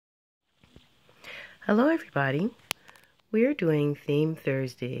Hello everybody. We are doing Theme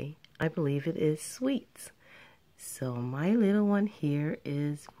Thursday. I believe it is sweets. So my little one here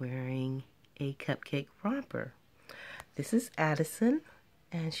is wearing a cupcake romper. This is Addison,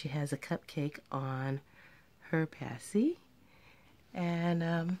 and she has a cupcake on her passy.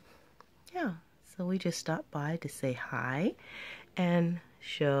 And yeah, so we just stopped by to say hi and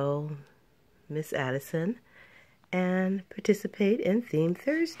show Miss Addison and participate in Theme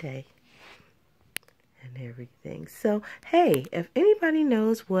Thursday and everything. So, hey, if anybody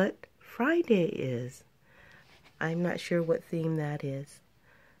knows what Friday is, I'm not sure what theme that is.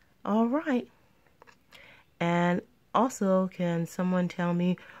 All right. And also, can someone tell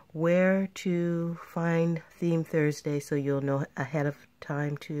me where to find Theme Thursday so you'll know ahead of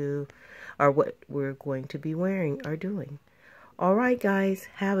time or what we're going to be wearing or doing? All right, guys,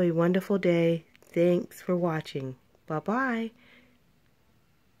 have a wonderful day. Thanks for watching. Bye-bye.